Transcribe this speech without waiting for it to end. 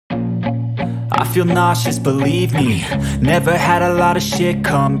I feel nauseous, believe me. Never had a lot of shit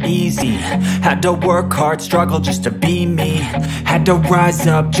come easy. Had to work hard, struggle just to be me. Had to rise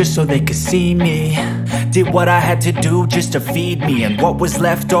up just so they could see me. Did what I had to do just to feed me. And what was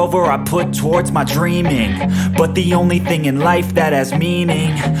left over I put towards my dreaming. But the only thing in life that has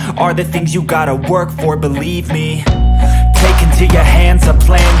meaning are the things you gotta work for, believe me. Take into your hands a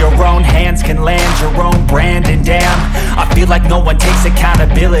plan. Your own hands can land your own brand. And damn, I feel like no one takes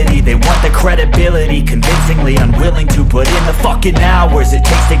accountability. They want the credibility, convincingly unwilling to put in the fucking hours it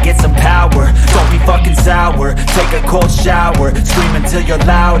takes to get some power. Don't be fucking sour, take a cold shower. Scream until you're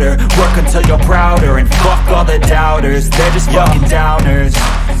louder, work until you're prouder. And fuck all the doubters, they're just fucking downers.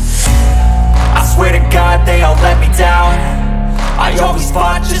 I swear to God they all let me down. I always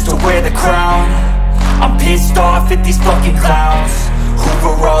fought just to wear the crown. I'm pissed off at these fucking clowns who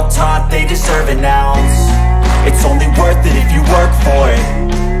were all taught they deserve an ounce. It's only worth it if you work for it.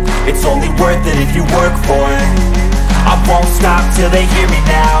 It's only worth it if you work for it. I won't stop till they hear me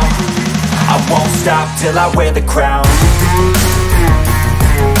now. I won't stop till I wear the crown.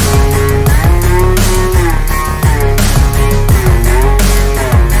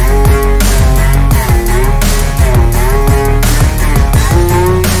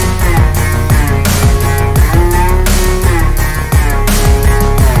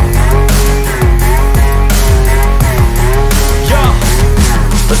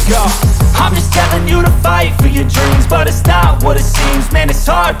 I'm just telling you to fight for your dreams, but it's not what it seems. Man, it's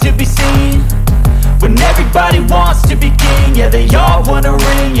hard to be seen when everybody wants to be king. Yeah, they all wanna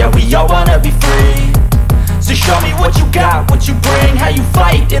ring, yeah, we all wanna be free. So show me what you got, what you bring. How you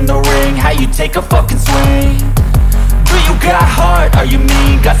fight in the ring, how you take a fucking swing. Do you got heart, are you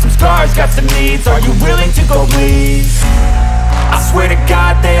mean? Got some scars, got some needs, are you willing to go bleed? I swear to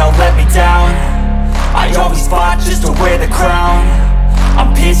God they all let me down. I always fought just to wear the crown.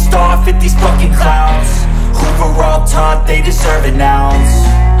 I'm pissed off at these fucking clowns who were all taught they deserve an ounce.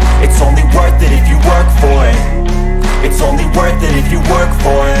 It's only worth it if you work for it. It's only worth it if you work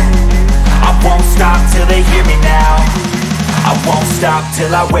for it. I won't stop till they hear me now. I won't stop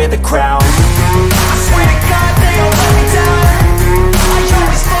till I wear the crown. I swear to God they all let me down. I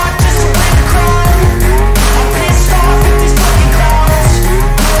always fought just to wear the crown. I'm pissed off at these fucking clowns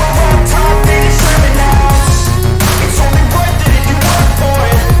who were all taught they deserve an ounce. It's only worth it if you work for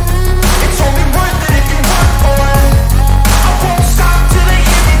it. It's only worth it if you work for it. I won't stop till they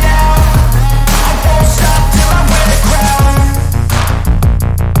hear me now. I won't stop till I wear the crown.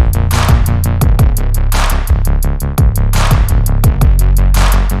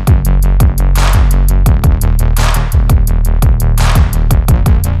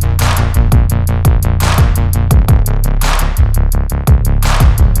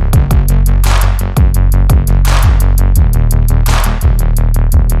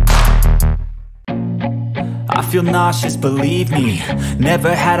 I feel nauseous, believe me.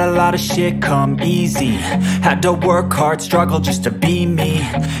 Never had a lot of shit come easy. Had to work hard, struggle just to be me.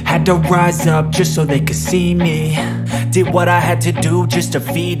 Had to rise up just so they could see me. Did what I had to do just to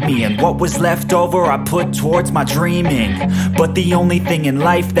feed me. And what was left over I put towards my dreaming. But the only thing in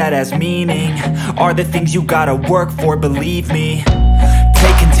life that has meaning are the things you gotta work for, believe me.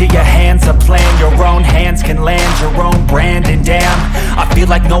 Take into your hands a plan. Your own hands can land your own brand. And damn, I feel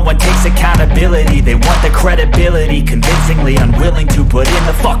like no one takes accountability. They want the credibility, convincingly unwilling to put in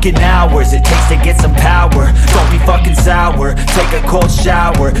the fucking hours it takes to get some power. Don't be fucking sour, take a cold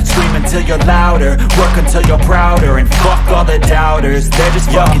shower. Scream until you're louder, work until you're prouder. And fuck all the doubters, they're just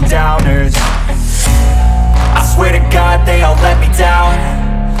fucking downers. I swear to God they all let me down.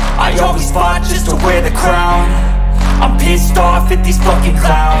 I always fought just to wear the crown. I'm pissed off at these fucking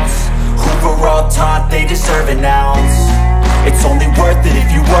clowns who were all taught they deserve an ounce. It's only worth it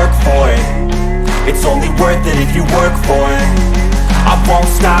if you work for it. It's only worth it if you work for it. I won't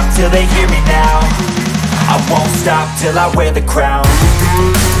stop till they hear me now. I won't stop till I wear the crown.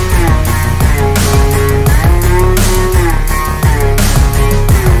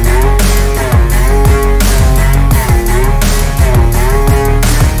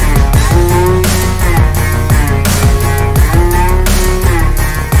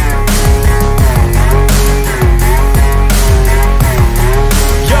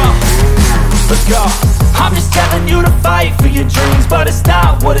 I'm just telling you to fight for your dreams, but it's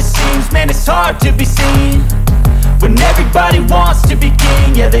not what it seems. Man, it's hard to be seen when everybody wants to be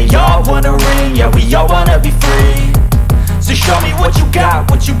king. Yeah, they all wanna ring, yeah, we all wanna be free. So show me what you got,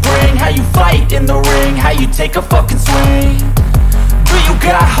 what you bring. How you fight in the ring, how you take a fucking swing. Do you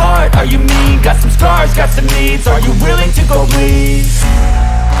got heart, are you mean? Got some scars, got some needs, are you willing to go bleed?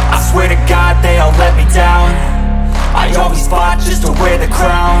 I swear to God they all let me down. I always fought just to wear the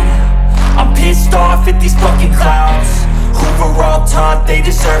crown. I'm pissed at these fucking clowns who were all taught they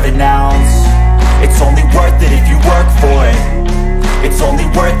deserve an ounce. It's only worth it if you work for it. It's only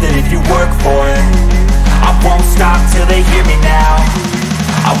worth it if you work for it. I won't stop till they hear me now.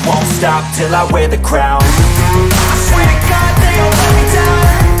 I won't stop till I wear the crown. I swear to God they all let me down.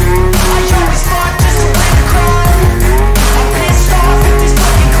 I always fought just to win the crown. I'm pissed off at these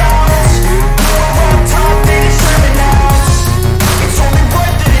fucking clowns who are all taught they deserve an ounce. It's only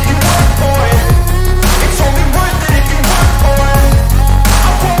worth it if you work for it. It's only worth it if you work for it.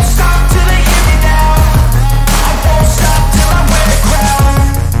 I won't stop till they hear me now. I won't stop till I wear the crown.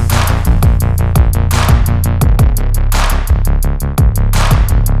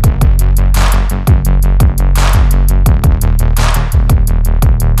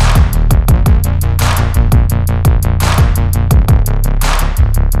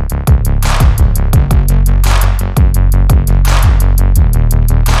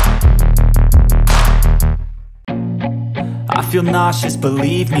 I feel nauseous,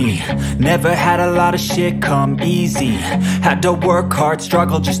 believe me. Never had a lot of shit come easy. Had to work hard,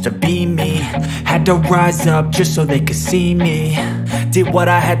 struggle just to be me. Had to rise up just so they could see me. Did what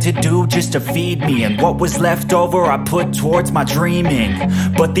I had to do just to feed me. And what was left over I put towards my dreaming.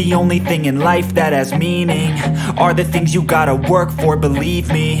 But the only thing in life that has meaning are the things you gotta work for, believe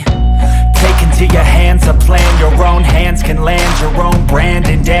me. Take into your hands a plan. Your own hands can land your own brand.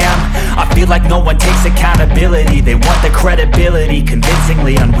 And damn, I feel like no one takes accountability. They want the credibility,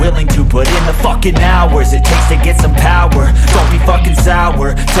 convincingly unwilling to put in the fucking hours it takes to get some power. Don't be fucking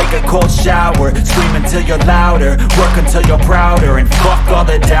sour, take a cold shower. Scream until you're louder, work until you're prouder. And fuck all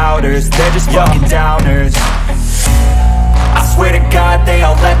the doubters, they're just fucking downers. I swear to God they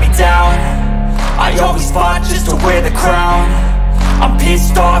all let me down. I always fought just to wear the crown. I'm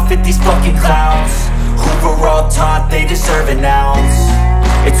pissed off at these fucking clowns who were all taught they deserve an ounce.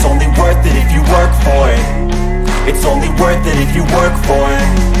 It's only worth it if you work for it. It's only worth it if you work for it.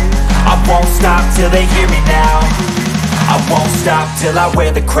 I won't stop till they hear me now. I won't stop till I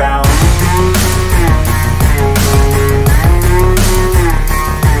wear the crown.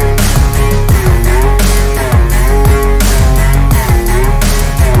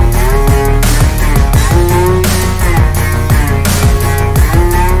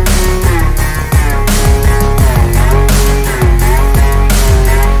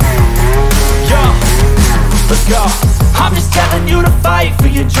 Let's go. I'm just telling you to fight for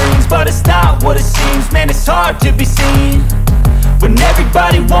your dreams, but it's not what it seems. Man, it's hard to be seen when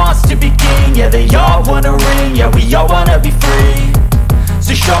everybody wants to be king. Yeah, they all wanna ring. Yeah, we all wanna be free.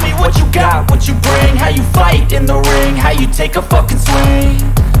 So show me what you got, what you bring. How you fight in the ring, how you take a fucking swing.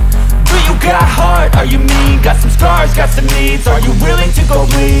 Do you got heart? Are you mean? Got some scars, got some needs. Are you willing to go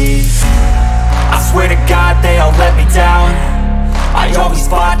bleed? I swear to God they all let me down. I always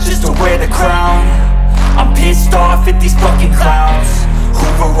fought just to wear the crown. I'm pissed off at these fucking clowns who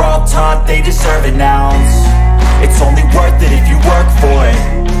were all taught they deserve an ounce. It's only worth it if you work for it.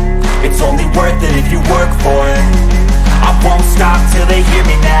 It's only worth it if you work for it. I won't stop till they hear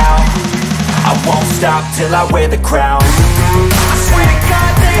me now. I won't stop till I wear the crown. I swear to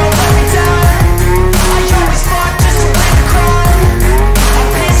God they all let me down. I always fought just to wear the crown. I'm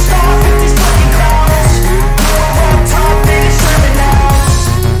pissed off at these fucking clowns who were all taught they deserve an ounce.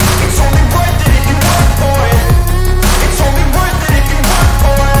 It's only worth it if you work for it. It's only worth it if you work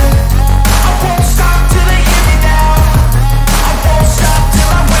for it. I won't stop till they hear me now. I won't stop till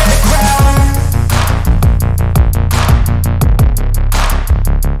I wear the crown.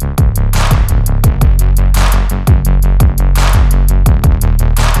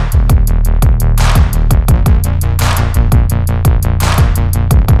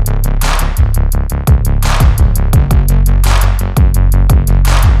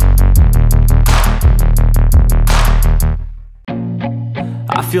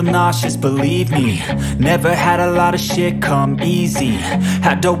 I feel nauseous, believe me. Never had a lot of shit come easy.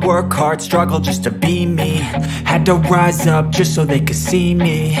 Had to work hard, struggle just to be me. Had to rise up just so they could see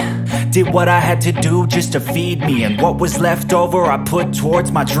me. Did what I had to do just to feed me. And what was left over I put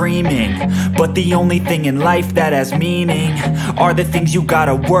towards my dreaming. But the only thing in life that has meaning are the things you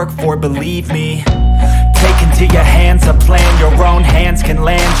gotta work for, believe me. Take into your hands a plan. Your own hands can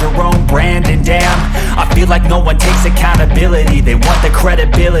land your own brand. And damn, I feel like no one takes accountability. They want the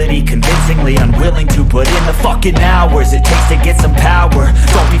credibility, convincingly unwilling to put in the fucking hours it takes to get some power.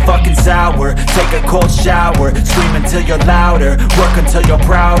 Don't be fucking sour, take a cold shower. Scream until you're louder, work until you're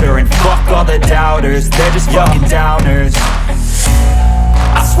prouder. And fuck all the doubters, they're just fucking downers.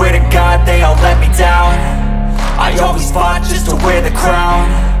 I swear to God they all let me down. I always fought just to wear the crown.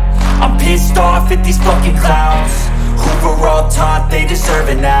 I'm pissed off at these fucking clowns who were all taught they deserve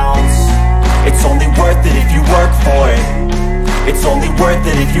an ounce. It's only worth It's only worth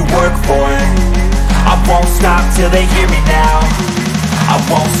it if you work for it. I won't stop till they hear me now. I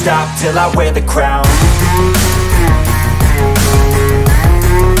won't stop till I wear the crown.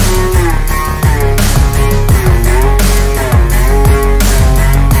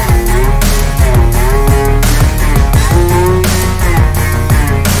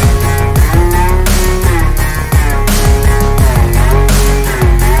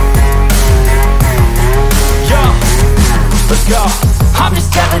 Let's go. I'm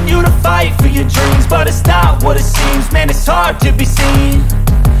just telling you to fight for your dreams, but it's not what it seems. Man, it's hard to be seen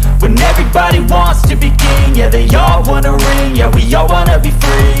when everybody wants to be king. Yeah, they all wanna ring. Yeah, we all wanna be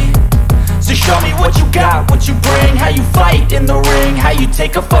free. So show me what you got, what you bring. How you fight in the ring, how you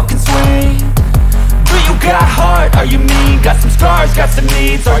take a fucking swing. Do you got heart? Are you mean? Got some scars, got some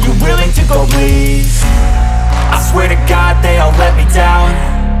needs. Are you willing to go bleed? I swear to God they all let me down.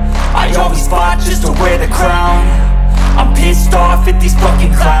 I always fought just to wear the crown. I'm pissed off at these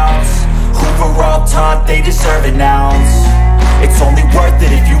fucking clowns who were all taught they deserve an ounce. It's only worth it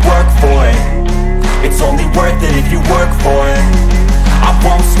if you work for it. It's only worth it if you work for it. I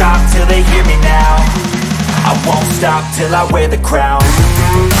won't stop till they hear me now. I won't stop till I wear the crown.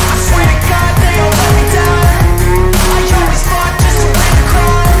 I swear to God they all let me down. I always fought just to wear the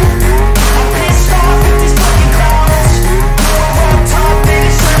crown. I'm pissed off at these fucking clowns who were all taught they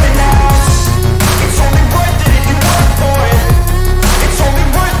deserve an ounce. It's only worth it if you work for it. It's only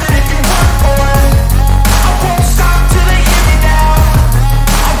worth it if you work for it. I won't stop till they hear me now.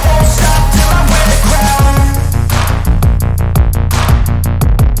 I won't stop till I wear the crown.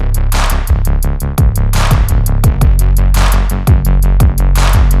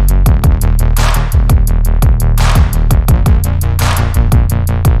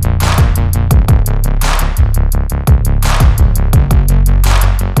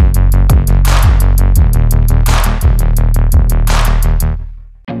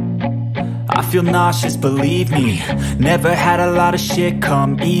 I feel nauseous, believe me. Never had a lot of shit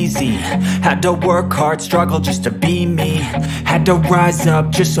come easy. Had to work hard, struggle just to be me. Had to rise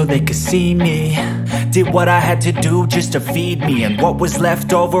up just so they could see me. Did what I had to do just to feed me. And what was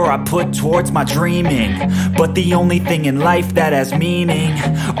left over I put towards my dreaming. But the only thing in life that has meaning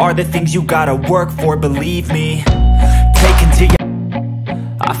are the things you gotta work for, believe me. Taken to your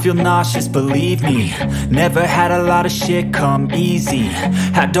I feel nauseous, believe me. Never had a lot of shit come easy.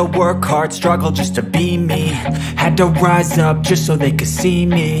 Had to work hard, struggle just to be me. Had to rise up just so they could see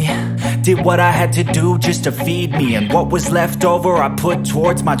me. Did what I had to do just to feed me. And what was left over I put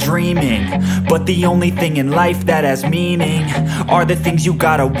towards my dreaming. But the only thing in life that has meaning are the things you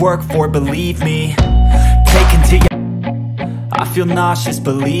gotta work for, believe me. Taken to your I feel nauseous,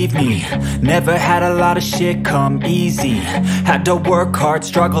 believe me. Never had a lot of shit come easy. Had to work hard,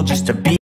 struggle just to be